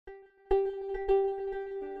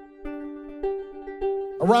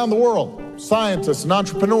Around the world, scientists and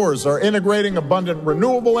entrepreneurs are integrating abundant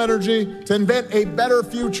renewable energy to invent a better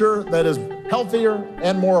future that is healthier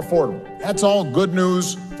and more affordable. That's all good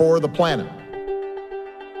news for the planet.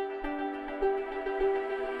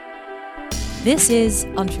 This is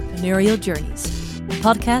Entrepreneurial Journeys, a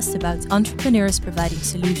podcast about entrepreneurs providing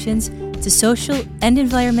solutions to social and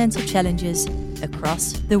environmental challenges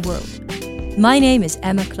across the world. My name is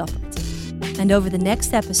Emma Kloppert, and over the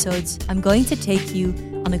next episodes, I'm going to take you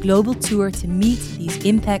on a global tour to meet these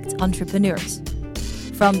impact entrepreneurs,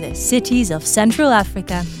 from the cities of Central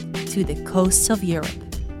Africa to the coasts of Europe.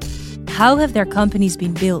 How have their companies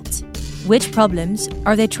been built? Which problems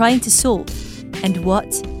are they trying to solve? And what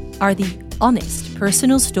are the honest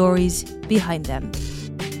personal stories behind them?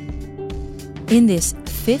 In this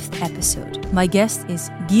 5th episode, my guest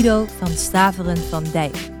is Guido van Staveren-van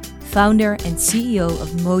Dijk, founder and CEO of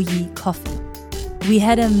Moyee Coffee. We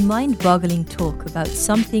had a mind-boggling talk about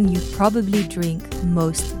something you probably drink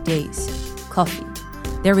most days, coffee.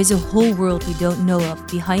 There is a whole world we don't know of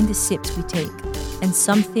behind the sips we take, and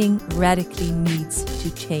something radically needs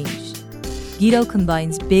to change. Guido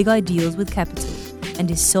combines big ideals with capital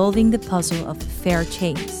and is solving the puzzle of fair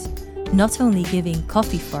chains, not only giving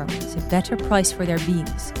coffee farmers a better price for their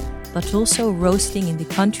beans, but also roasting in the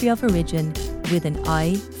country of origin with an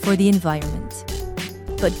eye for the environment.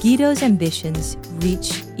 But Guido's ambitions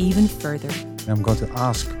reach even further. I'm going to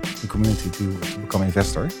ask the community to become an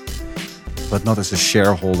investor, but not as a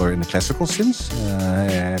shareholder in the classical sense,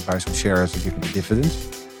 buy some shares and give me a dividend.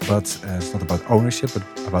 But it's not about ownership, but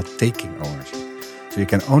about taking ownership. So you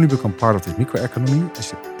can only become part of this microeconomy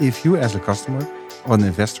if you as a customer or an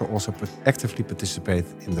investor also actively participate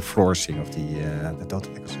in the flourishing of the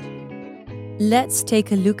total ecosystem. Let's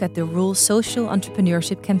take a look at the role social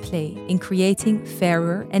entrepreneurship can play in creating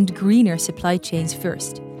fairer and greener supply chains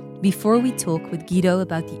first, before we talk with Guido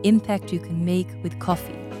about the impact you can make with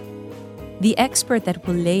coffee. The expert that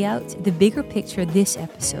will lay out the bigger picture this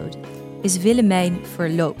episode is Willemijn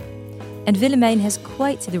Verloop. And Willemijn has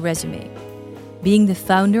quite the resume. Being the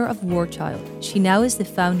founder of War Child, she now is the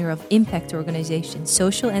founder of impact organization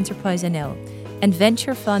Social Enterprise NL and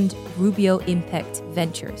venture fund Rubio Impact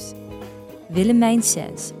Ventures. Willemijn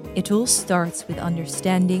says it all starts with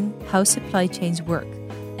understanding how supply chains work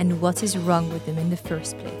and what is wrong with them in the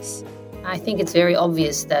first place. I think it's very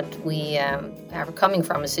obvious that we are coming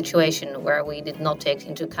from a situation where we did not take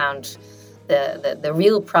into account the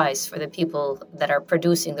real price for the people that are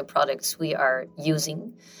producing the products we are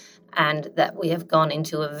using, and that we have gone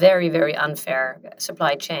into a very, very unfair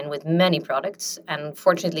supply chain with many products. And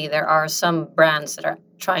fortunately, there are some brands that are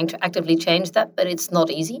trying to actively change that, but it's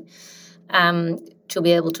not easy. To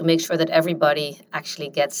be able to make sure that everybody actually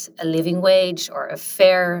gets a living wage or a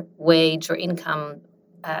fair wage or income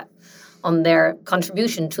on their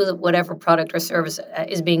contribution to whatever product or service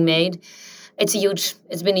is being made.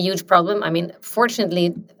 It's been a huge problem. I mean,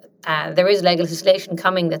 fortunately, there is legislation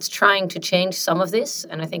coming that's trying to change some of this.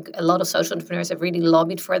 And I think a lot of social entrepreneurs have really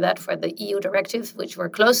lobbied for that, for the EU directive, which we're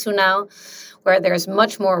close to now, where there's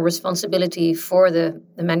much more responsibility for the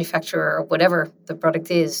manufacturer or whatever the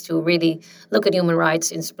product is to really look at human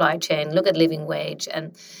rights in supply chain, look at living wage.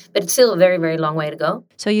 But it's still a very, very long way to go.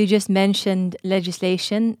 So you just mentioned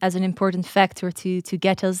legislation as an important factor to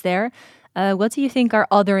get us there. What do you think are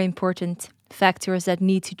other important factors that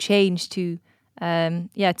need to change to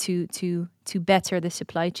better the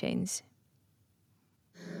supply chains?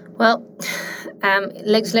 Well,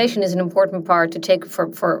 legislation is an important part to take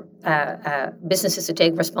for businesses to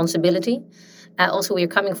take responsibility. Also, we are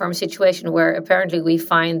coming from a situation where apparently we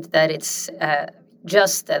find that it's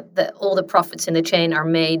just that all the profits in the chain are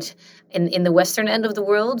made in the Western end of the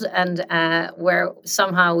world, and where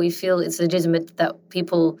somehow we feel it's legitimate that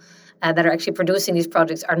people that are actually producing these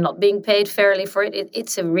products are not being paid fairly for it.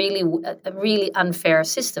 It's a really unfair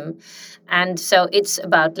system. And so it's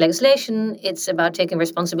about legislation, it's about taking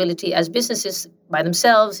responsibility as businesses by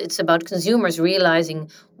themselves, it's about consumers realizing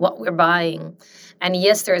what we're buying. And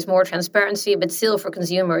yes, there is more transparency, but still for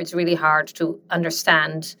consumer, it's really hard to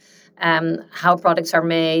understand how products are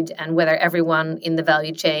made and whether everyone in the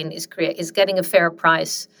value chain is getting a fair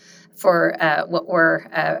price for what we're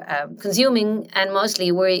consuming. And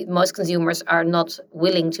most consumers are not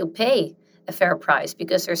willing to pay a fair price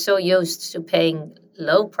because they're so used to paying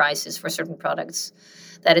low prices for certain products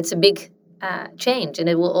that it's a big change. And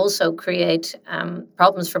it will also create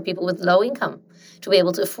problems for people with low income to be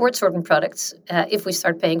able to afford certain products if we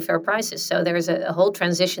start paying fair prices. So there's a whole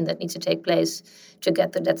transition that needs to take place to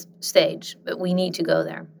get to that stage, but we need to go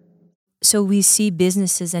there. So we see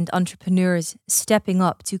businesses and entrepreneurs stepping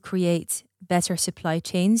up to create better supply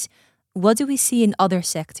chains. what do we see in other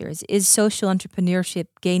sectors? Is social entrepreneurship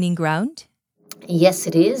gaining ground? Yes,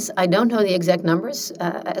 it is. I don't know the exact numbers.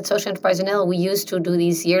 At Social Enterprise NL, we used to do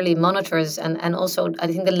these yearly monitors. And also, I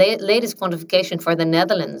think the latest quantification for the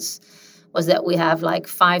Netherlands was that we have like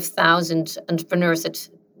 5,000 entrepreneurs that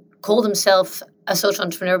call themselves a social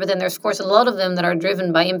entrepreneur, but then there's of course a lot of them that are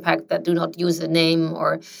driven by impact that do not use the name,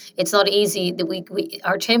 or it's not easy that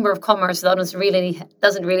our Chamber of Commerce doesn't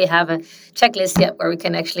really have a checklist yet where we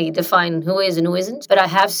can actually define who is and who isn't. But I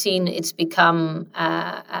have seen it's become,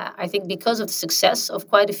 I think because of the success of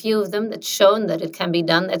quite a few of them, that's shown that it can be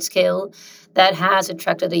done at scale, that has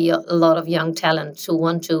attracted a lot of young talent who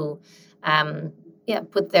want to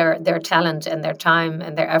put their talent and their time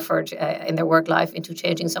and their effort in their work life into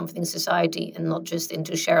changing something in society and not just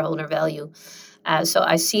into shareholder value. So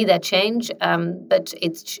I see that change, but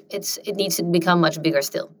it needs to become much bigger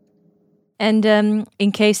still. And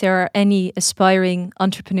in case there are any aspiring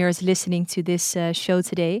entrepreneurs listening to this show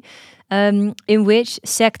today, in which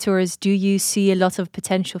sectors do you see a lot of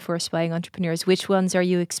potential for aspiring entrepreneurs? Which ones are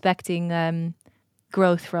you expecting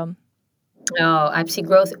growth from? Oh, I see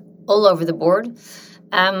growth all over the board.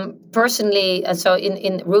 Personally, so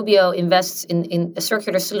in Rubio invests in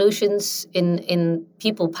circular solutions, in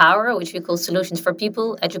people power, which we call solutions for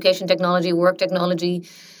people, education technology, work technology,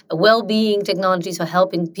 well-being technology, so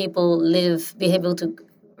helping people be able to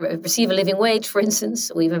receive a living wage, for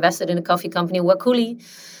instance. We've invested in a coffee company, Wakuli,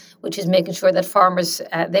 which is making sure that farmers,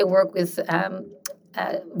 they work with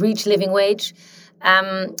reach living wage.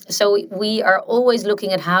 So we are always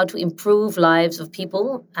looking at how to improve lives of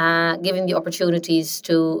people, giving the opportunities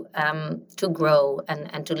to grow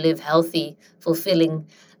and to live healthy, fulfilling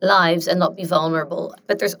lives and not be vulnerable.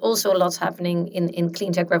 But there's also lots happening in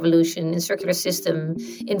clean tech revolution, in circular system,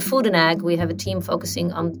 in food and ag. We have a team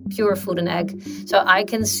focusing on pure food and ag. So I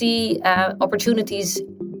can see opportunities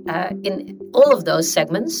in all of those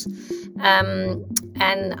segments,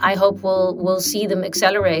 and I hope we'll see them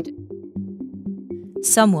accelerate.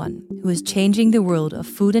 Someone who is changing the world of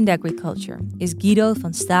food and agriculture is Guido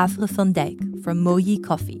van Staveren-Van Dijk from Moyee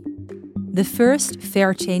Coffee, the first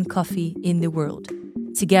fairchain coffee in the world.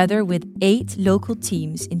 Together with 8 local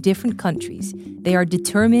teams in different countries, they are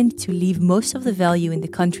determined to leave most of the value in the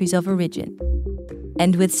countries of origin.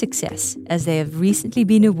 And with success, as they have recently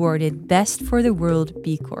been awarded Best for the World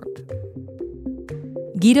B Corp.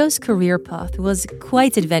 Guido's career path was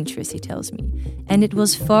quite adventurous, he tells me, and it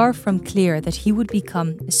was far from clear that he would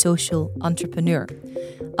become a social entrepreneur.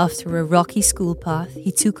 After a rocky school path,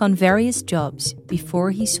 he took on various jobs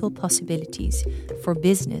before he saw possibilities for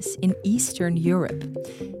business in Eastern Europe.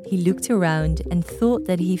 He looked around and thought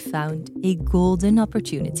that he found a golden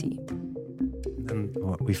opportunity. And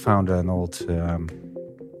we found an old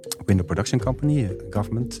window production company, a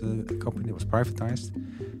government company that was privatized.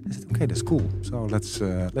 I said, okay, that's cool. So let's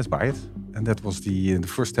buy it. And that was the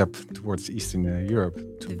first step towards Eastern Europe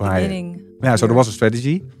to the buy beginning. it. Yeah, so there was a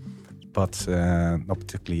strategy, but not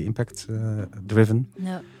particularly impact driven.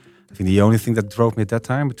 No. I think the only thing that drove me at that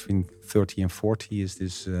time, between 30 and 40, is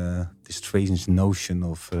this strange notion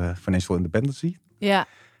of financial independence. Yeah.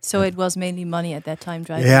 So it was mainly money at that time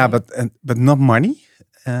driving. Yeah, but not money.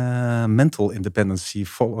 Mental independence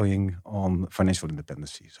following on financial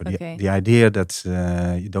independence. So the idea that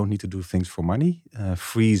you don't need to do things for money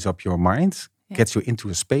frees up your mind, gets you into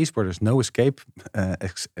a space where there's no escape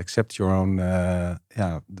except your own,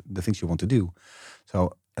 the things you want to do.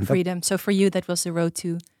 So and freedom. So for you, that was the road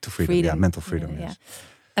to freedom. Yeah, mental freedom. Yes.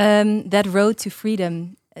 That road to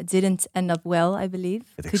freedom didn't end up well, I believe.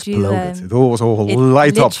 It exploded. It was all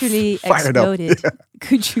light up, literally fired exploded. up.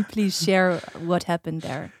 Could you please share what happened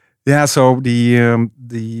there? Yeah, so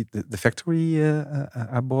the factory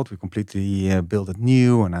I bought, we completely built it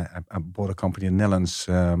new, and I bought a company in the Netherlands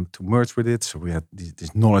to merge with it. So we had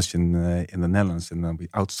this knowledge in the Netherlands, and then we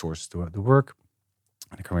outsourced the work.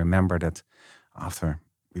 And I can remember that after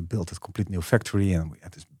we built a complete new factory, and we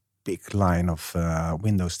had this big line of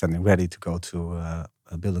windows standing ready to go to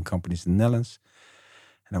building companies in the Netherlands.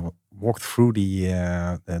 And I walked through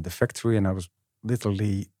the factory, and I was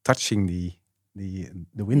literally touching the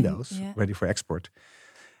windows ready for export,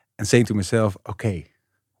 and saying to myself, "Okay,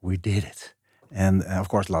 we did it." And of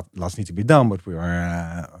course, lots need to be done, but we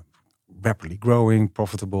are rapidly growing,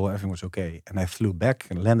 profitable. Everything was okay. And I flew back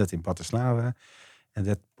and landed in Bratislava. At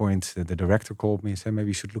that point, the director called me and said, "Maybe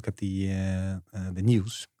you should look at the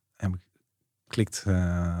news." And we clicked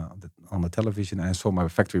on the television, and I saw my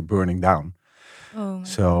factory burning down. Oh,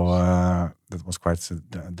 so that was quite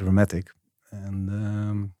dramatic.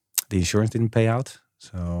 And the insurance didn't pay out.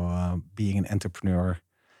 So being an entrepreneur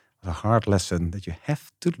was a hard lesson that you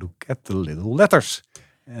have to look at the little letters.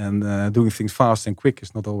 And doing things fast and quick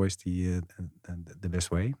is not always the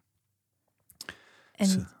best way.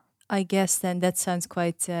 And I guess then that sounds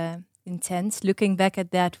quite intense. Looking back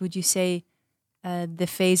at that, would you say the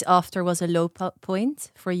phase after was a low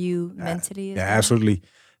point for you mentally? Yeah, absolutely.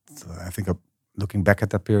 I think looking back at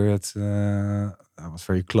that period, I was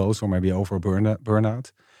very close, or maybe over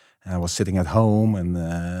burnout. And I was sitting at home and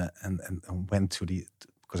went to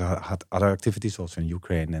because I had other activities also in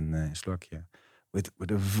Ukraine and Slovakia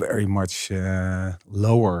with a very much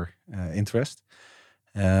lower interest.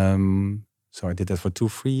 So I did that for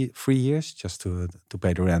 3 years just to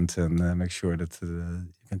pay the rent and make sure that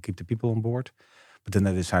you can keep the people on board. But then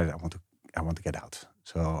I decided I want to get out.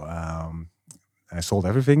 So I sold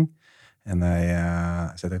everything, and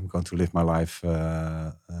I said I'm going to live my life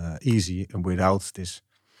easy and without this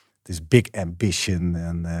big ambition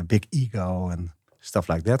and big ego and stuff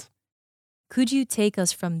like that. Could you take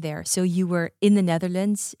us from there? So you were in the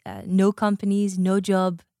Netherlands, no companies, no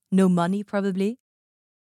job, no money probably.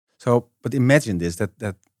 So, but imagine this,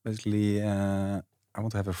 that basically I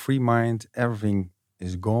want to have a free mind. Everything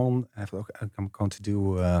is gone. I'm going to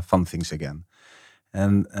do fun things again.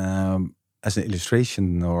 And as an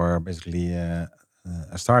illustration or basically a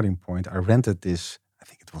starting point, I rented this, I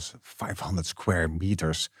think it was 500 square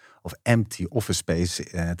meters of empty office space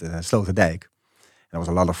at Sloterdijk. There was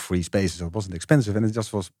a lot of free spaces, so it wasn't expensive. And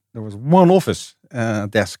there was one office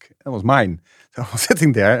desk. It was mine. So I was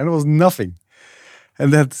sitting there and it was nothing.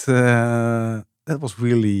 And that was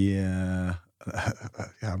really a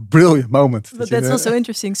brilliant moment. But that's also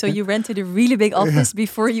interesting. So you rented a really big office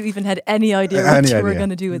before you even had any idea what you were going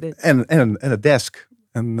to do with it. And a desk.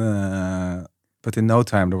 And but in no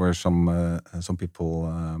time there were some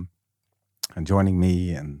people joining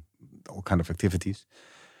me and all kind of activities.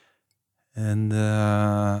 And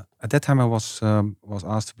at that time I was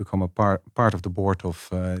asked to become a part of the board of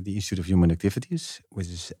the Institute of Human Activities, which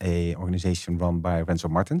is a organization run by Renzo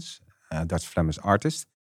Martens, a Dutch-Flemish artist.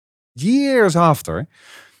 Years after,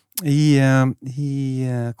 he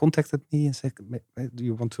contacted me and said, "Do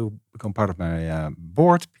you want to become part of my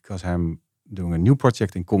board? Because I'm doing a new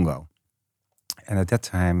project in Congo." And at that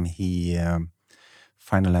time, he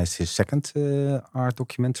finalized his second art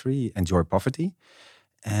documentary, Enjoy Poverty.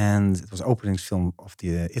 And it was the opening film of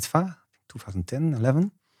the ITFA,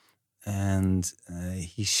 2010-11. And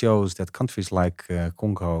he shows that countries like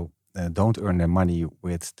Congo don't earn their money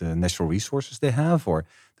with the natural resources they have or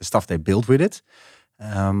the stuff they build with it,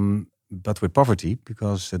 but with poverty,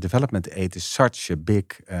 because development aid is such a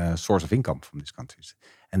big source of income from these countries.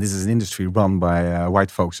 And this is an industry run by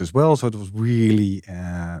white folks as well. So it was really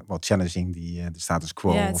challenging the status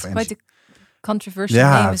quo. Yeah, it's of quite a controversial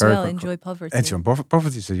name as well, Enjoy Poverty. Enjoy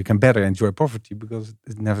Poverty, so you can better enjoy poverty because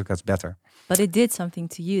it never gets better. But it did something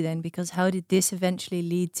to you then, because how did this eventually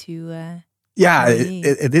lead to...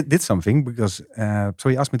 it did something because so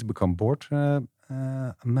he asked me to become board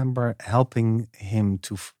member, helping him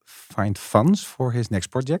to find funds for his next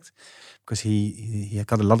project, because he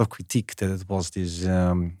got a lot of critique that it was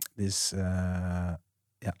this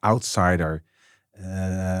outsider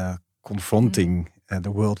confronting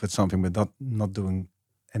the world with something, but not doing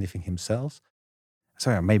anything himself.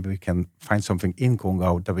 So maybe we can find something in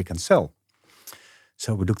Congo that we can sell.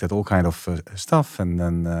 So we looked at all kind of stuff, and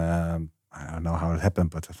then I don't know how it happened,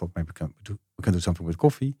 but I thought maybe we can do something with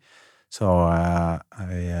coffee. So I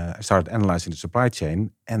started analyzing the supply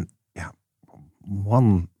chain, and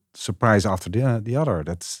one surprise after the other.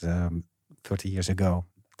 That's 30 years ago.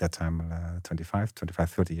 At that time,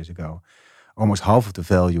 30 years ago. Almost half of the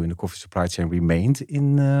value in the coffee supply chain remained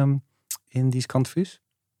in these countries.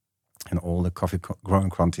 And all the coffee growing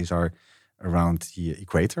countries are around the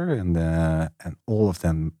equator, and all of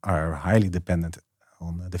them are highly dependent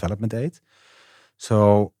on development aid.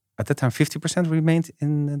 So at that time, 50% remained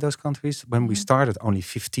in those countries. When we started, only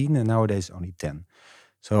 15, and nowadays only 10.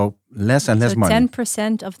 So less and less money.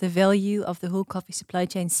 10% of the value of the whole coffee supply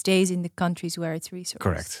chain stays in the countries where it's resourced.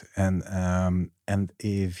 Correct. And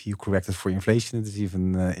if you correct it for inflation, it is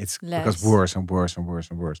even it's less. Because worse and worse and worse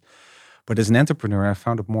and worse. But as an entrepreneur, I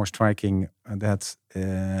found it more striking that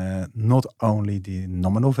not only the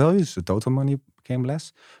nominal values, the total money became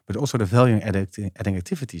less, but also the value-adding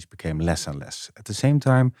activities became less and less. At the same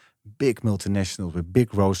time, big multinationals with big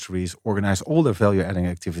roasteries organized all their value-adding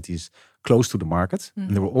activities close to the market.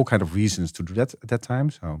 And there were all kind of reasons to do that at that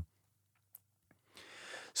time.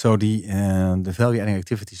 So the value-adding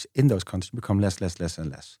activities in those countries become less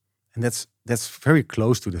and less. And that's very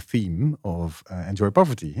close to the theme of Enjoy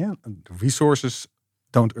Poverty. Yeah? The resources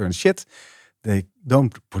don't earn shit. They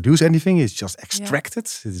don't produce anything. It's just extracted.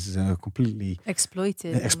 It's completely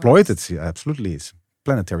exploited. Exploited, yeah, absolutely.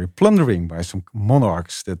 planetary plundering by some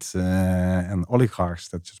monarchs and oligarchs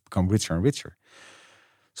that just become richer and richer.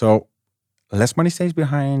 So less money stays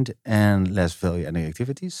behind and less value-adding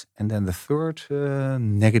activities. And then the third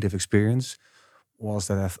negative experience was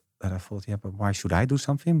that I thought, but why should I do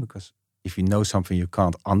something? Because if you know something, you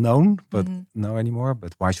can't unknown, but know anymore.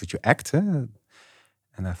 But why should you act? And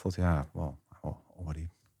I thought, well, I already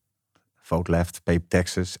vote left, pay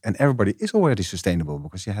taxes, and everybody is already sustainable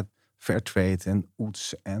because you had fair trade and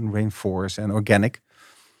OOTS and rainforest and organic.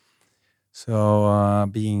 So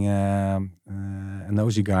being a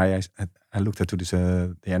nosy guy, I looked into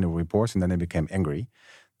the annual reports, and then I became angry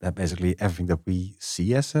that basically everything that we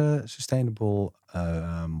see as a sustainable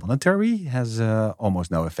monetary has almost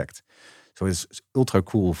no effect. So it's ultra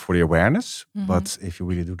cool for the awareness, but if you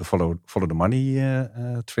really do the follow the money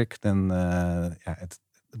trick, then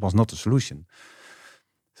it was not a solution.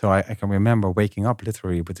 So I can remember waking up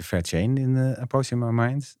literally with the fair chain in the approach in my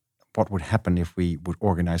mind. What would happen if we would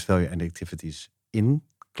organize value and activities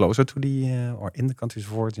closer to the or in the countries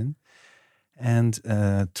of origin, and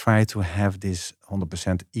try to have this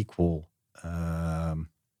 100% equal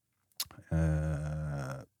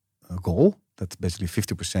goal, that basically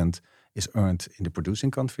 50% is earned in the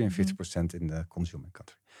producing country and 50% in the consuming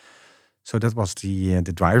country. So that was the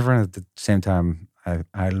driver. And at the same time,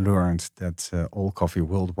 I learned that all coffee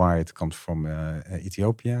worldwide comes from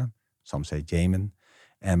Ethiopia. Some say Yemen.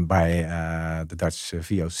 And by the Dutch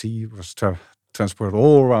VOC was transported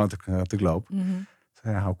all around the globe.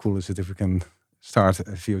 So how cool is it if we can start a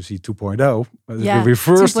VOC 2.0? Yeah,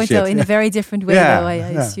 2.0 in a very different way, though, I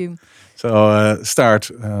assume. So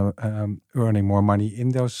start earning more money in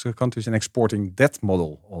those countries and exporting that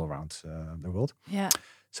model all around the world. Yeah.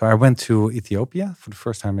 So I went to Ethiopia for the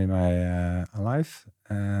first time in my life.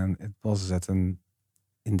 And it was in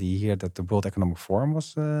the year that the World Economic Forum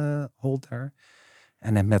was held there.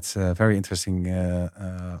 And I met a very interesting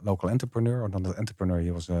local entrepreneur, or not an entrepreneur. He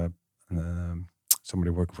was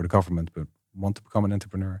somebody working for the government, but want to become an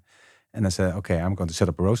entrepreneur. And I said, okay, I'm going to set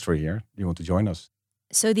up a roastery here. Do you want to join us?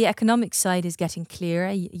 So the economic side is getting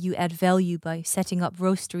clearer. You add value by setting up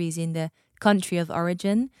roasteries in the country of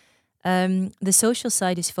origin. The social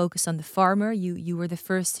side is focused on the farmer. You were the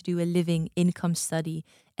first to do a living income study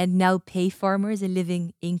and now pay farmers a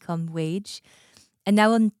living income wage. And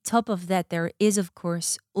now on top of that, there is, of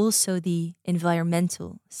course, also the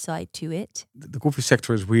environmental side to it. The coffee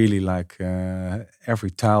sector is really like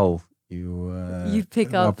every tile you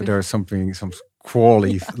pick up. There's some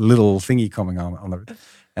crawly little thingy coming on it.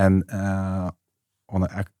 And on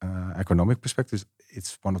an economic perspective,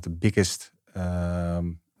 it's one of the biggest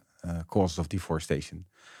causes of deforestation.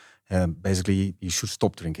 Basically, you should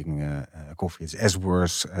stop drinking coffee. It's as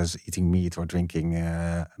worse as eating meat or drinking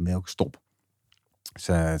milk. Stop.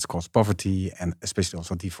 So it's caused poverty and especially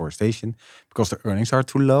also deforestation because the earnings are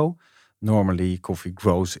too low. Normally, coffee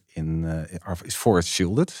grows is forest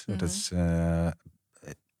shielded. So that's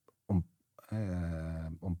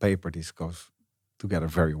on paper. This goes together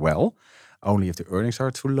very well. Only if the earnings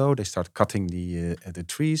are too low, they start cutting the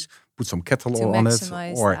trees, put some cattle on it,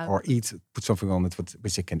 or put something on it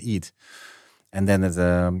which they can eat. And then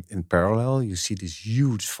in parallel, you see these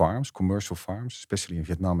huge farms, commercial farms, especially in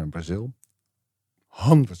Vietnam and Brazil.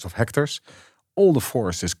 Hundreds of hectares, all the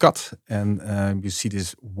forest is cut, and you see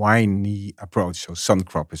this winey approach. So sun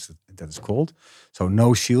crop is called. So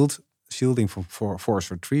no shielding from forest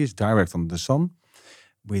or trees, direct on the sun,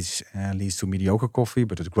 which leads to mediocre coffee,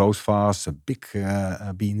 but it grows fast. Big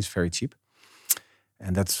beans, very cheap,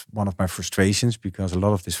 and that's one of my frustrations because a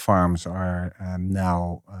lot of these farms are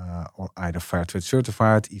now either fair trade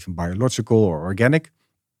certified, even biological or organic,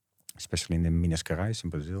 especially in the Minas Gerais in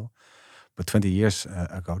Brazil. But 20 years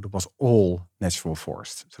ago, it was all natural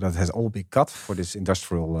forest. So that has all been cut for this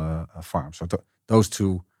industrial farm. So those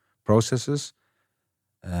two processes,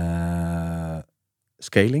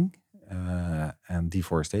 scaling and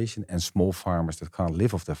deforestation, and small farmers that can't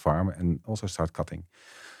live off the farm and also start cutting.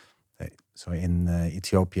 So in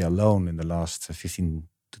Ethiopia alone, in the last 15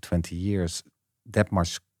 to 20 years, that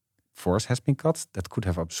much forest has been cut that could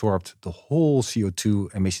have absorbed the whole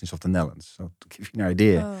CO2 emissions of the Netherlands. So to give you an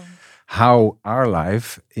idea how our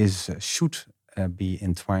life should be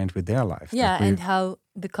entwined with their life. Yeah, and how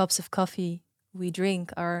the cups of coffee we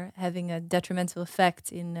drink are having a detrimental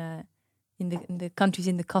effect in the countries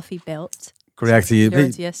in the coffee belt. Correct. So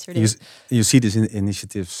yesterday. You see these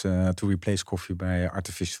initiatives to replace coffee by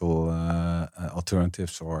artificial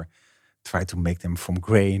alternatives, or try to make them from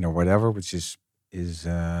grain or whatever, which is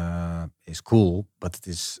cool, but it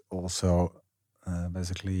is also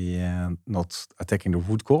basically not attacking the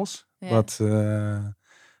root cause. Yeah. But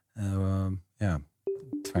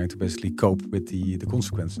trying to basically cope with the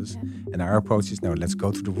consequences. Yeah. And our approach is, now let's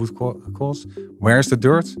go to the root cause. Where's the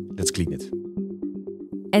dirt? Let's clean it.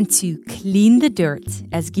 And to clean the dirt,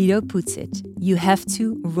 as Guido puts it, you have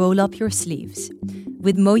to roll up your sleeves.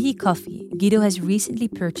 With Moyee Coffee, Guido has recently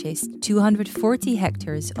purchased 240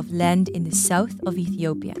 hectares of land in the south of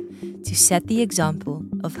Ethiopia to set the example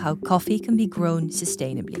of how coffee can be grown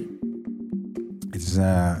sustainably. It's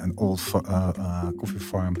an old coffee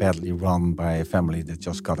farm, badly run by a family that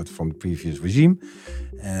just got it from the previous regime.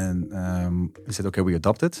 And we said, okay, we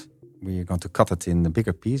adopt it. We're going to cut it in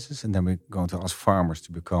bigger pieces, and then we're going to ask farmers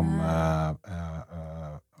to become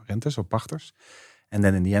renters or pachters. And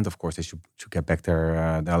then in the end, of course, they should get back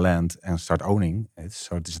their land and start owning it.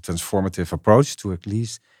 So it's a transformative approach to, at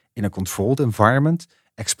least in a controlled environment,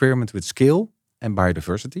 experiment with scale and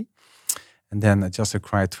biodiversity. And then just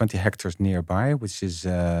acquired 20 hectares nearby, which is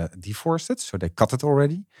deforested. So they cut it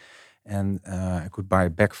already. And I could buy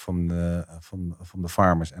it back from the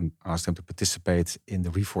farmers and ask them to participate in the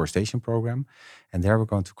reforestation program. And there we're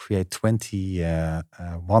going to create 20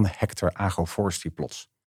 1 hectare agroforestry plots.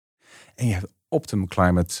 And you have optimum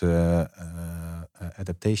climate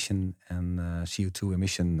adaptation and CO2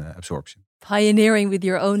 emission absorption. Pioneering with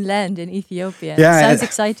your own land in Ethiopia. Yeah, sounds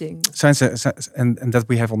exciting. And that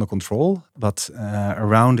we have under control. But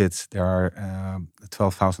around it, there are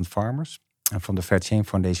 12,000 farmers. And from the Fairchain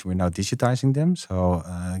Foundation, we're now digitizing them. So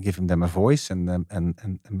giving them a voice and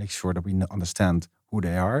make sure that we understand who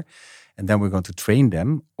they are. And then we're going to train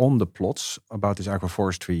them on the plots about this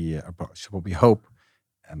agroforestry approach. So what we hope,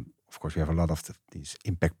 of course, we have a lot of these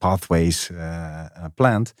impact pathways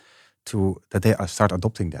planned, that they start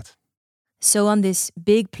adopting that. So on this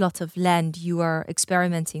big plot of land, you are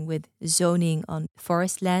experimenting with zoning on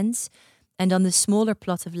forest lands. And on the smaller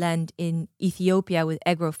plot of land in Ethiopia with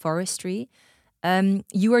agroforestry,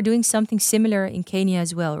 you are doing something similar in Kenya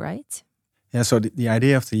as well, right? Yeah, so the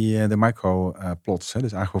idea of the micro plots,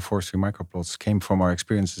 this agroforestry micro plots, came from our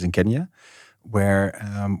experiences in Kenya, where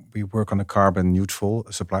we work on a carbon neutral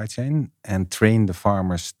supply chain and train the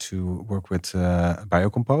farmers to work with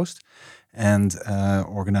biocompost and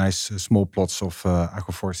organize small plots of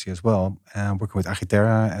agroforestry as well. Working with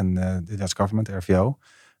Agiterra and the Dutch government, RVO,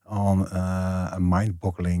 on a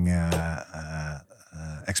mind-boggling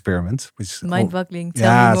experiment. Mind-boggling,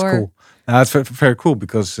 tell me more. It's cool. It's very, very cool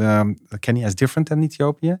because Kenya is different than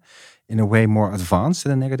Ethiopia, in a way more advanced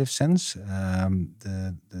in a negative sense.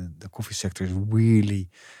 The coffee sector is really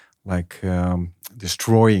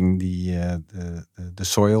destroying the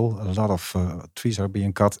soil. A lot of trees are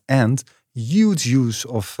being cut, and huge use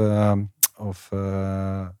of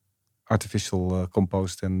artificial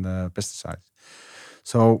compost and pesticides.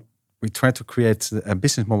 So we try to create a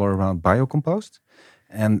business model around biocompost.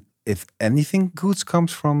 And if anything good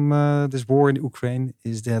comes from this war in Ukraine,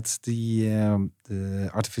 is that the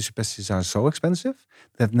artificial pesticides are so expensive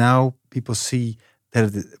that now people see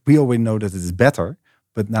that we already know that it is better,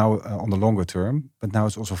 but now on the longer term, but now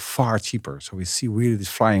it's also far cheaper. So we see really this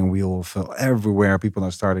flying wheel of everywhere people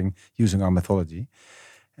are starting using our methodology.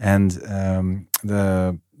 And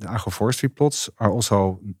the agroforestry plots are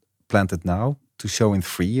also planted now to show in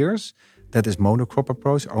 3 years that this monocrop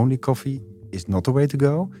approach, only coffee, is not the way to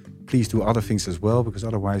go. Please do other things as well, because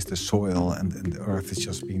otherwise the soil and the earth is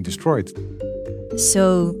just being destroyed.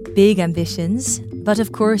 So big ambitions, but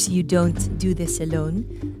of course you don't do this alone.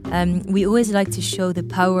 We always like to show the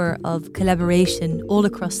power of collaboration all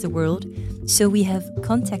across the world. So we have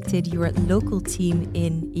contacted your local team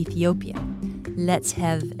in Ethiopia. Let's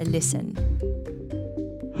have a listen.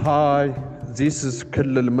 Hi, this is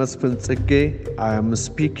Kilil Mesfin. I am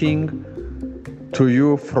speaking to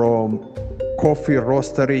you from coffee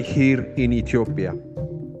roastery here in Ethiopia.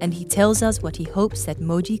 And he tells us what he hopes that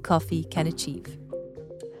Moyee Coffee can achieve.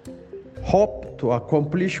 Hope to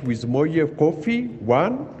accomplish with Moyee Coffee: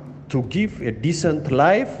 1, to give a decent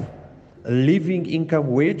life, a living income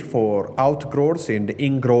wage for outgrowers and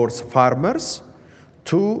ingrowers farmers.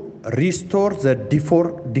 2, restore the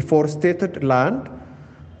deforested land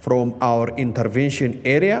from our intervention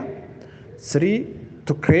area. 3,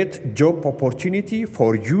 to create job opportunity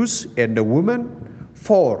for youth and women.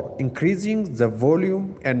 4, increasing the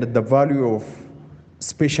volume and the value of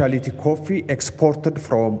specialty coffee exported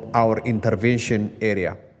from our intervention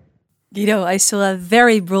area. Guido, I saw a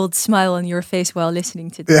very broad smile on your face while listening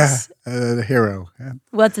to this. Yeah, the hero. Yeah.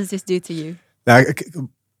 What does this do to you?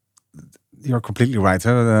 You're completely right.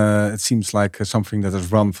 It seems like something that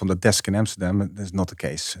is run from the desk in Amsterdam. That's not the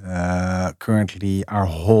case. Currently, our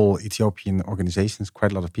whole Ethiopian organization is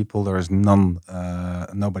quite a lot of people. There is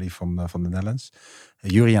nobody from the Netherlands.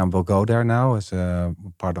 Juriaan will go there now as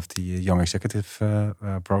part of the Young Executive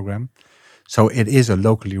program. So it is a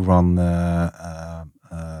locally run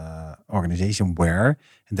organization where,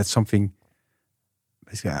 and that's something.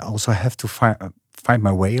 Basically, I also have to find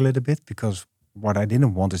my way a little bit, because what I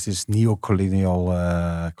didn't want is this neo-colonial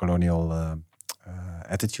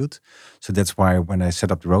attitude. So that's why when I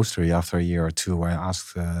set up the roastery after a year or two, I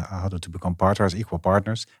asked how to become partners, equal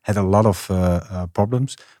partners. Had a lot of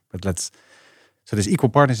problems, but so this equal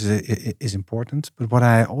partners is important. But what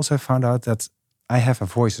I also found out that I have a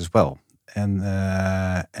voice as well, and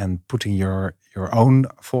putting your own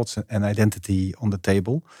thoughts and identity on the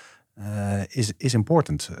table is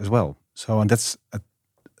important as well. So, and that's a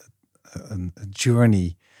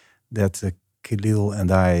journey that Kilil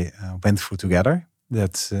and I went through together.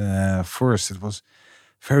 That first it was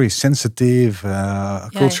very sensitive,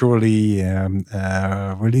 culturally,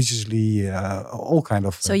 religiously, all kind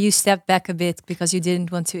of. So you stepped back a bit because you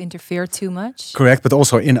didn't want to interfere too much? Correct, but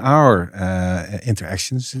also in our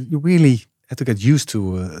interactions, you really had to get used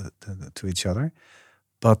to each other.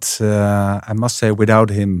 But I must say, without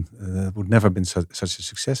him, it would never have been such a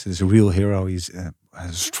success. He's a real hero. He's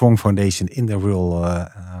has a strong foundation in the rural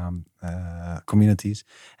communities,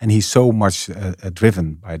 and he's so much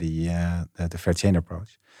driven by the fair chain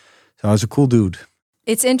approach. So he's a cool dude.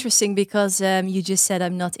 It's interesting because you just said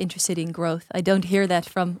I'm not interested in growth. I don't hear that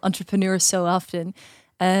from entrepreneurs so often.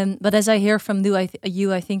 But as I hear from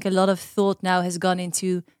you, I think a lot of thought now has gone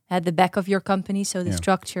into at the back of your company, so the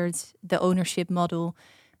structures, the ownership model.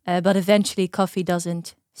 But eventually, coffee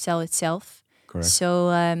doesn't sell itself. Correct. So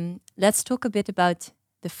let's talk a bit about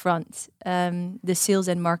the front, the sales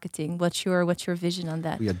and marketing. What's your vision on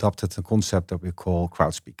that? We adopted a concept that we call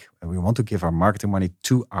crowdspeak, and we want to give our marketing money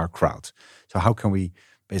to our crowd. So how can we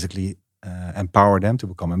basically empower them to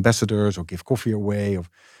become ambassadors or give coffee away or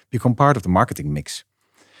become part of the marketing mix?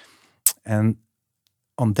 And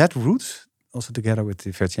on that route, also together with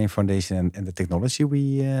the Fair Chain Foundation and the technology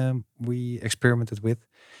we experimented with,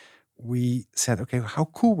 we said, okay, how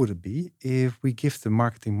cool would it be if we give the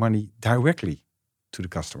marketing money directly to the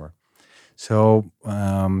customer? So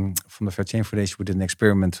from the Fair Chain Foundation, we did an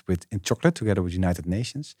experiment in chocolate together with United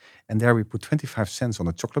Nations. And there we put 25 cents on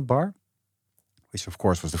a chocolate bar, which of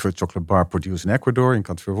course was the first chocolate bar produced in Ecuador, in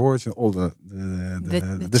country of origin, all the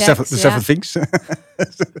seven things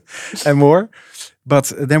and more.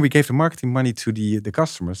 But then we gave the marketing money to the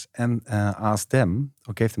customers and asked them,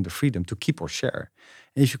 or gave them the freedom to keep or share.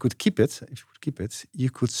 And if you could keep it, you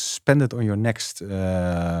could spend it on your next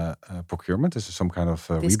procurement. This is some kind of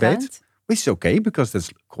rebate, which is okay because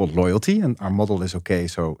that's called loyalty, and our model is okay,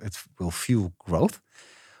 so it will fuel growth.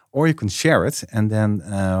 Or you can share it, and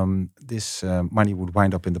then this money would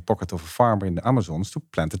wind up in the pocket of a farmer in the Amazons to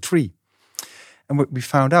plant a tree. And we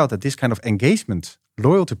found out that this kind of engagement,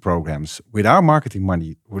 loyalty programs with our marketing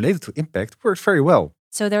money related to impact works very well.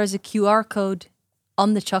 So there is a QR code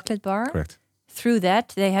on the chocolate bar. Correct. Through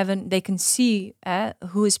that, they can see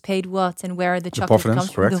who is paid what and where the chocolate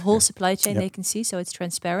comes from. The whole supply chain they can see, so it's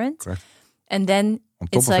transparent. Correct. And then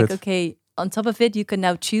it's like, okay, on top of it, you can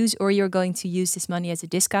now choose, or you're going to use this money as a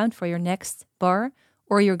discount for your next bar,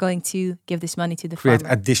 or you're going to give this money to the farmer.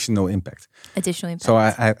 Create additional impact. Additional impact. So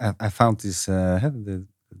I found this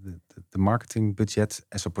the marketing budget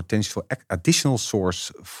as a potential additional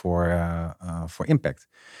source for impact.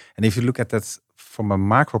 And if you look at that from a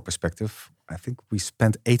macro perspective, I think we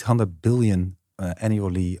spend 800 billion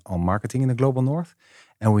annually on marketing in the global north,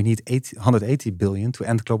 and we need 180 billion to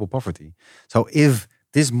end global poverty. So if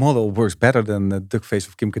this model works better than the duck face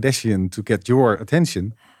of Kim Kardashian to get your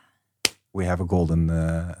attention, we have a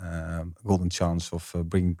golden chance of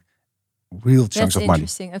bringing real chunks of money.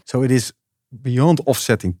 So it is beyond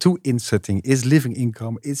offsetting to insetting, is living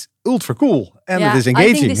income, is ultra cool, and it is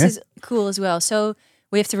engaging. I think this is cool as well. So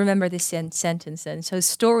we have to remember this sentence then. So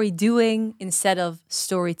story doing instead of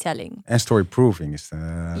storytelling. And story proving is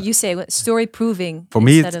you say what story proving for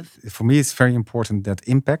me it's very important that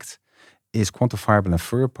impact is quantifiable and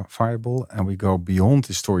verifiable, and we go beyond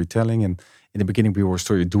the storytelling. And in the beginning, we were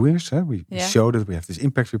story doers. We showed it. We have this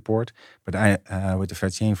impact report. But with the Fair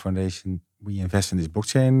Chain Foundation, we invest in this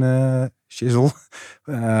blockchain shizzle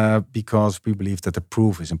because we believe that the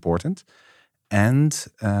proof is important. And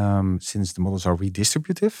since the models are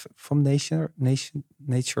redistributive from nature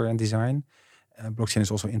and design, blockchain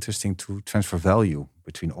is also interesting to transfer value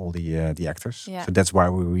between all the actors. Yeah. So that's why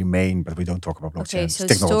we remain, but we don't talk about blockchain. Okay, so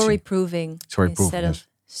story proving instead of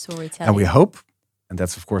Storytelling. And we hope, and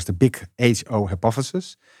that's of course the big HO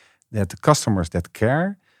hypothesis, that the customers that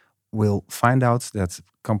care will find out that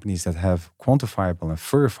companies that have quantifiable and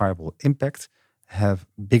verifiable impact have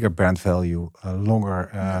bigger brand value, longer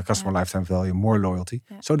customer lifetime value, more loyalty.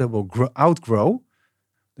 Yeah. So they will outgrow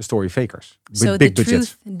the story fakers with big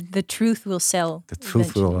budgets. The truth will sell. The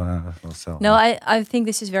truth will sell. No, I think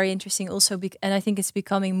this is very interesting also, and I think it's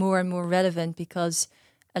becoming more and more relevant because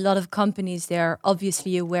a lot of companies, they're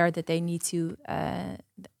obviously aware that they need to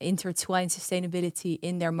intertwine sustainability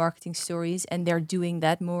in their marketing stories, and they're doing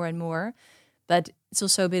that more and more. But it's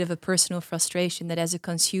also a bit of a personal frustration that as a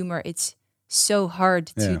consumer, it's so hard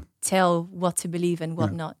to tell what to believe and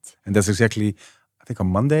what not. And that's exactly, I think on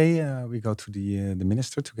Monday, we go to the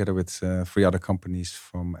minister together with 3 other companies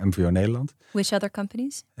from MVO Nederland. Which other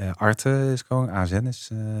companies? Arte is going, ASN is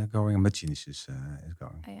going, and Machines is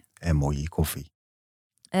going. Oh, yeah. And Moyee Coffee.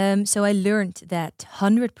 So I learned that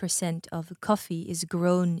 100% of coffee is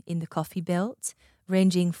grown in the coffee belt,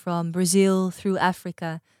 ranging from Brazil through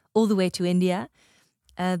Africa all the way to India.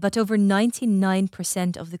 But over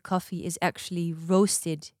 99% of the coffee is actually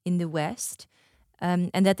roasted in the West.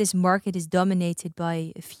 And that this market is dominated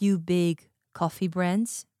by a few big coffee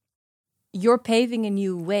brands. You're paving a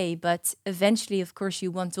new way, but eventually, of course,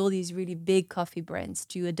 you want all these really big coffee brands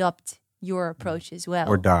to adopt your approach as well.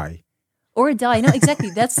 Or die. Or die. No, exactly.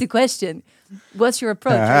 That's the question. What's your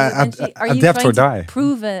approach? Are you adapt trying or to die.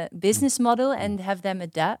 prove a business model and have them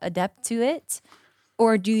adapt to it?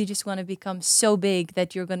 Or do you just want to become so big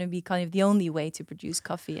that you're going to be kind of the only way to produce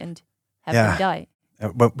coffee and have them die?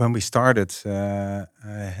 But when we started, I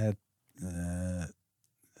had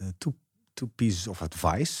two pieces of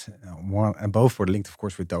advice. One, and both were linked, of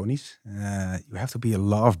course, with Tony's. You have to be a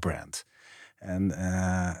love brand. And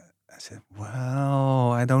I said,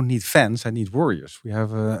 well, I don't need fans, I need warriors. We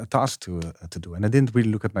have a task to do. And I didn't really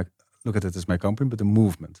look at it as my company, but the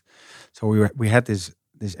movement. So we had this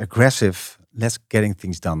aggressive, let's getting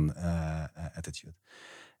things done attitude.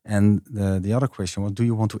 And the other question was, do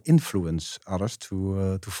you want to influence others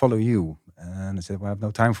to follow you? And I said, well, I have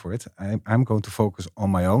no time for it. I'm going to focus on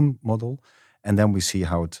my own model, and then we see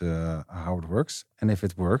how it works. And if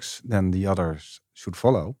it works, then the others should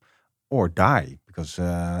follow or die. Because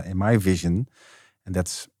in my vision, and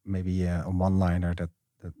that's maybe a one-liner that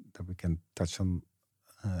we can touch on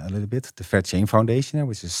a little bit, the Fairchain Foundation,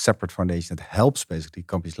 which is a separate foundation that helps basically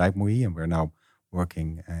companies like Moyee, and we're now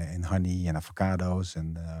working in honey and avocados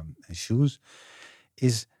and shoes,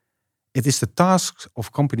 it is the task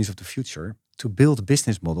of companies of the future to build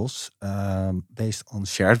business models based on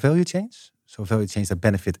shared value chains. So value chains that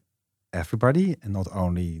benefit everybody and not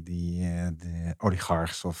only the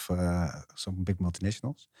oligarchs of some big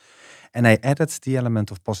multinationals. And I added the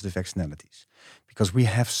element of positive externalities because we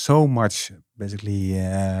have so much basically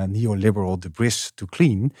neoliberal debris to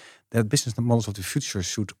clean that business models of the future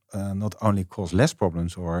should not only cause less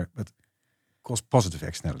problems but cause positive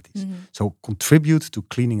externalities. Mm-hmm. So contribute to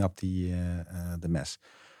cleaning up the mess.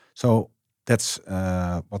 So that's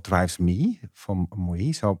what drives me from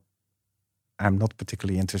Moyee. So I'm not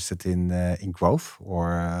particularly interested in growth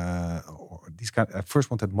or these kind. I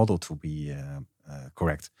first want that model to be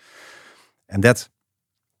correct, and that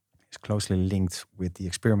is closely linked with the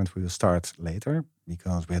experiment we will start later,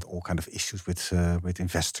 because we had all kind of issues with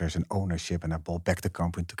investors and ownership, and I bought back the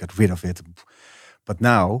company to get rid of it. But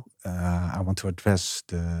now I want to address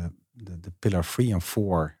the pillar 3 and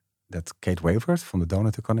 4 that Kate Wavert from the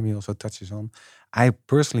donut economy also touches on. I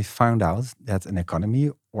personally found out that an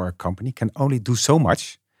economy or a company can only do so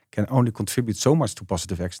much, can only contribute so much to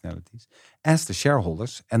positive externalities as the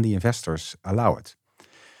shareholders and the investors allow it.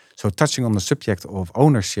 So touching on the subject of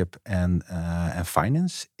ownership and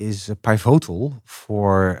finance is pivotal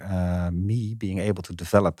for me being able to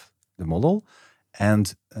develop the model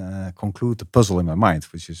and conclude the puzzle in my mind,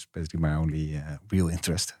 which is basically my only real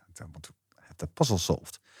interest. I want to have the puzzle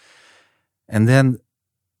solved. And then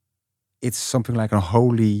it's something like a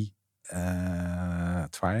holy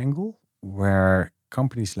triangle where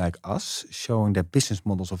companies like us showing that business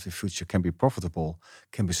models of the future can be profitable,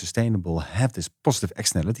 can be sustainable, have this positive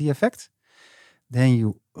externality effect.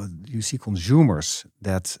 Then you see consumers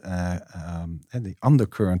that and the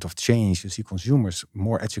undercurrent of change. You see consumers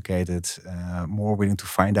more educated, more willing to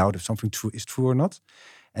find out if something is true or not.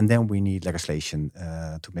 And then we need legislation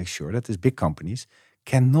to make sure that these big companies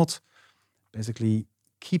cannot basically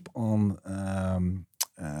keep on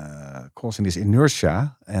causing this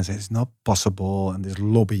inertia and say it's not possible, and this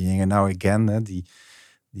lobbying. And now again, the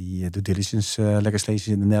due diligence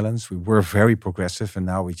legislation in the Netherlands, we were very progressive, and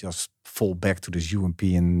now we just fall back to this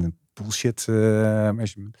European bullshit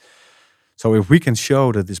measurement. So if we can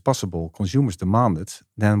show that it's possible, consumers demand it,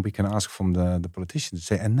 then we can ask from the politicians to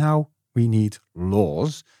say, and now we need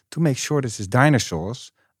laws to make sure that these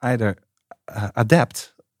dinosaurs either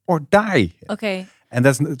adapt or die. Okay. And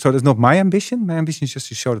that's not my ambition. My ambition is just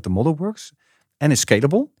to show that the model works and is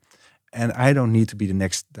scalable. And I don't need to be the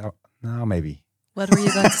next. Now maybe. What were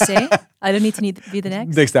you going to say? I don't need to be the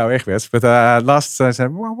next. Next Dow Egberts. But last I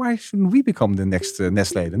said, well, why shouldn't we become the next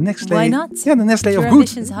Nestlé? The Nestlé. Why not? Yeah, the Nestlé Your of good.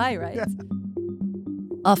 ambition's high, right? Yeah.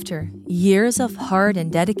 After years of hard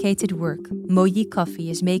and dedicated work, Moyee Coffee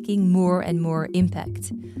is making more and more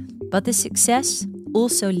impact. But the success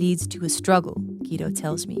also leads to a struggle, Guido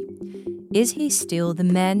tells me. Is he still the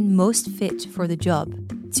man most fit for the job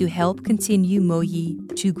to help continue Moyee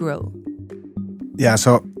to grow? Yeah,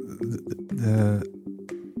 so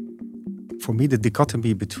for me, the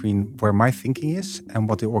dichotomy between where my thinking is and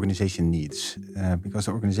what the organization needs. Because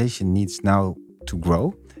the organization needs now to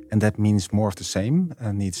grow, and that means more of the same.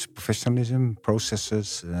 Needs professionalism,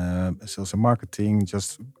 processes, sales and marketing,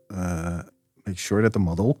 just make sure that the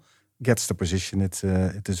model gets the position it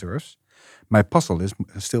deserves. My puzzle is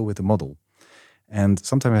still with the model. And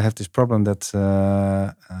sometimes I have this problem that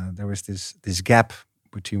there is this gap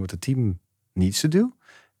between what the team needs to do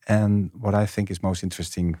and what I think is most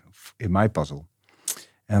interesting in my puzzle.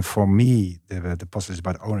 And for me, the puzzle is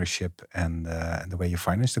about ownership and the way you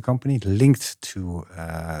finance the company, linked to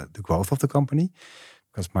the growth of the company.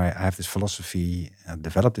 Because I have this philosophy,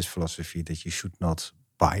 developed this philosophy that you should not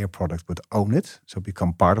buy a product but own it. So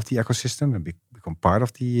become part of the ecosystem and become part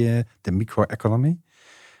of the microeconomy.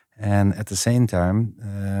 And at the same time,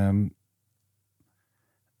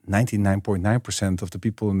 99.9% of the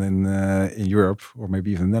people in Europe, or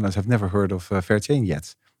maybe even the Netherlands, have never heard of fairchain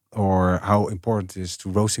yet, or how important it is to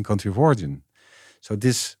roast in country of origin. So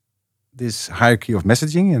this hierarchy of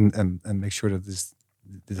messaging and make sure that this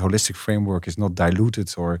holistic framework is not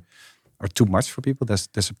diluted or too much for people,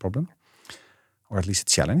 that's a problem, or at least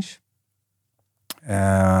a challenge.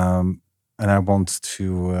 And I want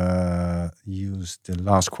to use the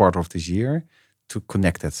last quarter of this year to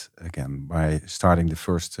connect it again by starting the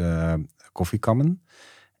first coffee common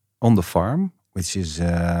on the farm, which is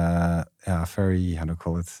very, how do I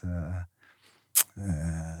call it,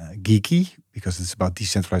 geeky, because it's about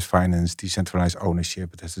decentralized finance, decentralized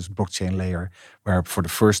ownership. It has this blockchain layer where for the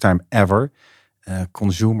first time ever,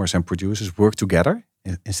 consumers and producers work together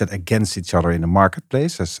instead against each other in the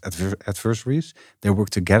marketplace as adversaries. They work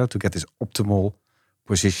together to get this optimal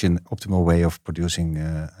position, optimal way of producing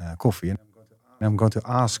coffee. And I'm going to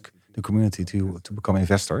ask the community to become an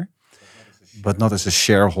investor, but not as a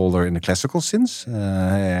shareholder in the classical sense.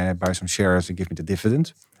 I buy some shares and give me the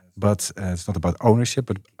dividend. But it's not about ownership,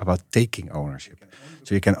 but about taking ownership.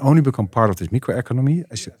 So you can only become part of this microeconomy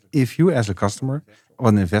if you, as a customer or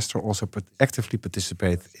an investor, also actively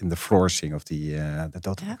participate in the flourishing of the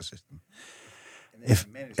total ecosystem.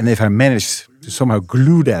 If I manage to somehow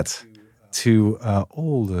glue that to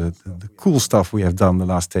all the cool stuff we have done the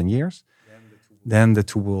last 10 years, then the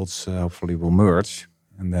two worlds hopefully will merge,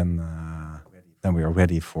 and then we are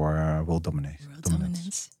ready for world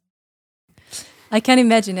dominance. I can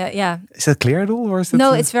imagine it, yeah. Is that clear at all? Or is that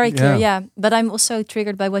no, it's very clear, yeah. But I'm also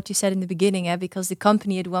triggered by what you said in the beginning, because the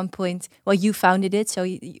company at one point, well, you founded it, so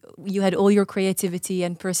you had all your creativity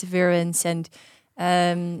and perseverance, and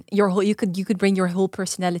you could bring your whole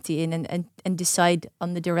personality in and decide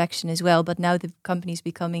on the direction as well. But now the company is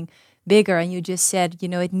becoming bigger, and you just said,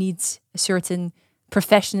 it needs a certain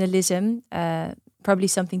professionalism, probably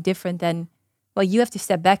something different than, well, you have to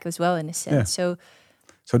step back as well in a sense. Yeah.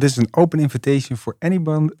 So this is an open invitation for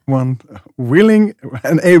anyone willing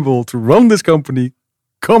and able to run this company.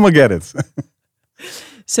 Come and get it.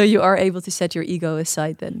 So you are able to set your ego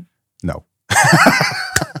aside then? No.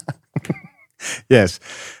 Yes,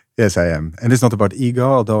 I am. And it's not about ego,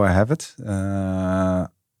 although I have it.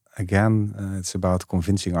 It's about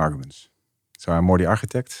convincing arguments. So I'm more the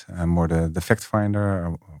architect. I'm more the fact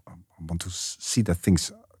finder. I want to see that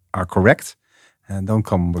things are correct. And don't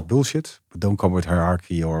come with bullshit, but don't come with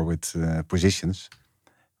hierarchy or with positions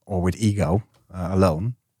or with ego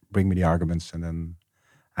alone. Bring me the arguments, and then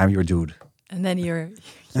I'm your dude. And then you're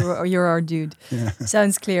our dude. Yeah.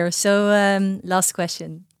 Sounds clear. So last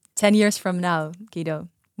question. 10 years from now, Guido,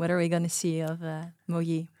 what are we going to see of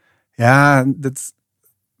Moyee? Yeah, that's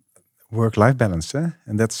work-life balance.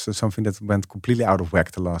 And that's something that went completely out of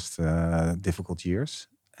whack the last difficult years.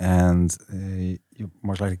 And you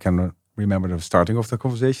most likely can remember the starting of the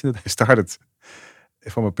conversation that I started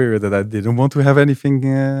from a period that I didn't want to have anything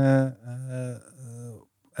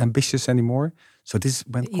ambitious anymore. So this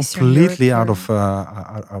went completely out of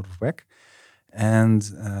whack. And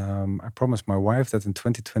I promised my wife that in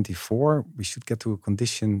 2024 we should get to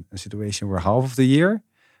a situation where half of the year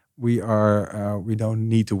we don't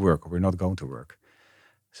need to work, or we're not going to work.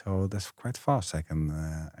 So that's quite fast, I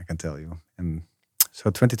can tell you. And so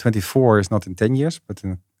 2024 is not in 10 years, but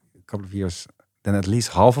in a couple of years, then at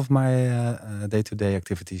least half of my day-to-day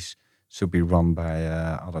activities should be run by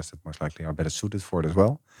others that most likely are better suited for it as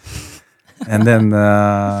well. And then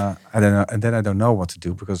I don't know what to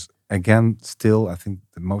do, because again, still, I think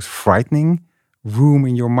the most frightening room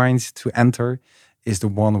in your mind to enter is the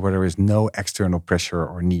one where there is no external pressure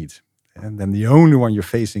or need. And then the only one you're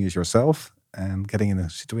facing is yourself, and getting in a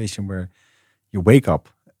situation where you wake up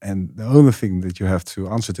and the only thing that you have to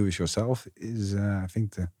answer to is yourself is, I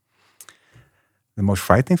think, the most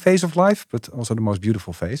frightening phase of life, but also the most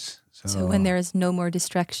beautiful phase. So when there is no more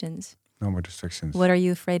distractions. No more distractions. What are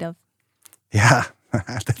you afraid of? Yeah,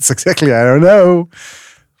 that's exactly, I don't know.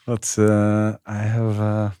 But I have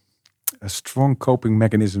a strong coping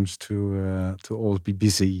mechanisms to always be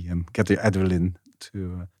busy and get the adrenaline.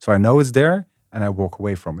 So I know it's there and I walk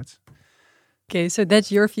away from it. Okay, so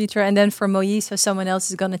that's your future. And then for Moyee, so someone else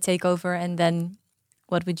is going to take over. And then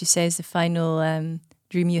what would you say is the final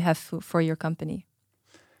dream you have for your company?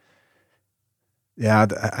 Yeah,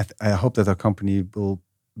 I hope that our company will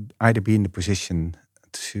either be in the position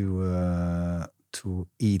to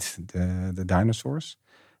eat the dinosaurs,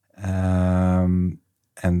 and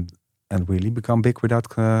really become big without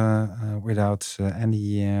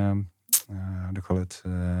any how do you call it?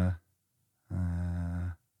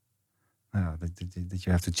 That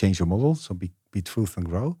you have to change your model, so be truth and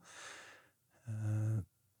grow.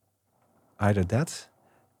 Either that,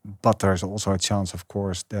 but there's also a chance, of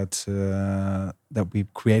course, that we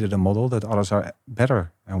created a model that others are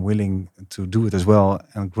better and willing to do it as well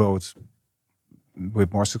and grow it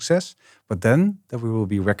with more success. But then that we will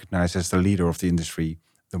be recognized as the leader of the industry,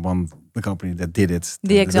 the company that did it,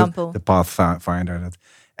 the example, the pathfinder, that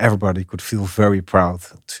everybody could feel very proud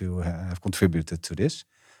to have contributed to this.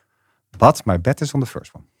 But my bet is on the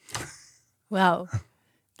first one. Wow,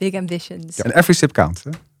 big ambitions. Yeah, and every sip counts.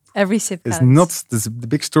 Huh? Every sip counts. It's not the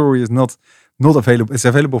big story is not available. It's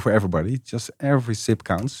available for everybody. Just every sip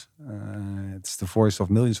counts. It's the voice of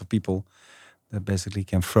millions of people that basically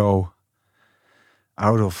can throw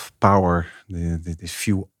out of power these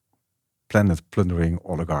few planet plundering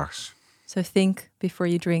oligarchs. So think before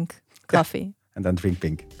you drink coffee. Yeah. And then drink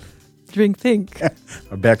pink. Drink pink.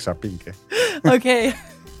 Our bags are pink. Okay.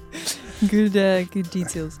 Good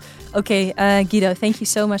details. Okay, Guido, thank you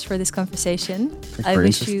so much for this conversation. I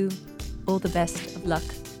wish you all the best of luck.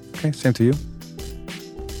 Okay, same to you.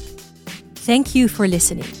 Thank you for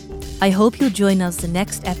listening. I hope you'll join us the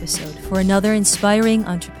next episode for another inspiring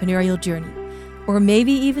entrepreneurial journey, or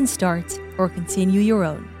maybe even start or continue your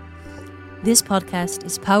own. This podcast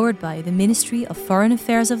is powered by the Ministry of Foreign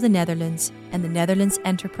Affairs of the Netherlands and the Netherlands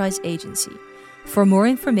Enterprise Agency. For more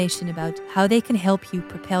information about how they can help you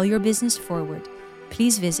propel your business forward,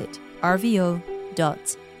 please visit rvo.nl.